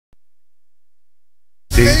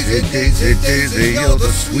Daisy, Daisy, Daisy, you're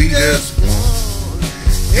the sweetest one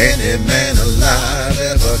any man alive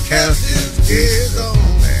ever cast his gaze on.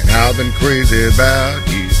 Man, I've been crazy about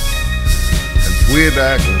you since way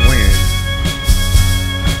back when.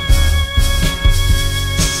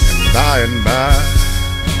 And by,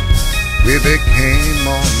 we became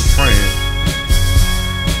on friends.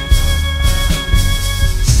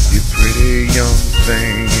 You pretty young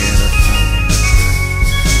thing in a song.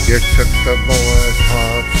 You took the boy's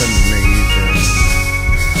hearts and made them.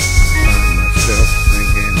 I find myself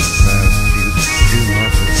thinking about you too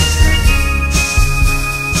much of the time.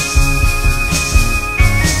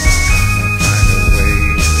 Trying to find a way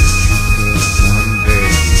that you could one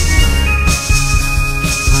day win.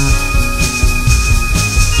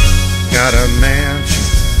 Got a mansion,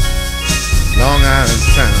 Long Island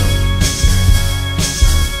Sound.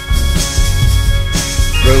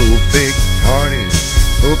 Throw big parties,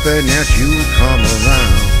 hoping that you come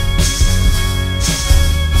around.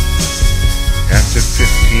 After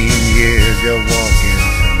 15 years you're walking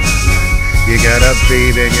to my life. You got a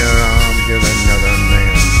baby in your arms, you're another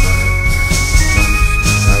man's wife.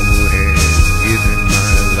 Once I would have given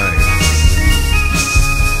my life to you,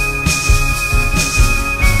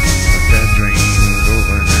 but that dream's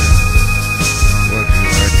over now. What do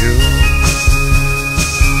I do?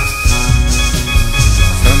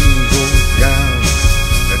 Sun goes down,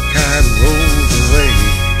 the tide rolls away.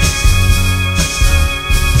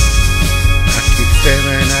 I keep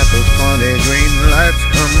staring at those funny green lights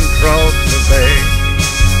come across the bay.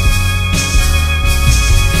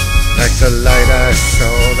 Like the light I saw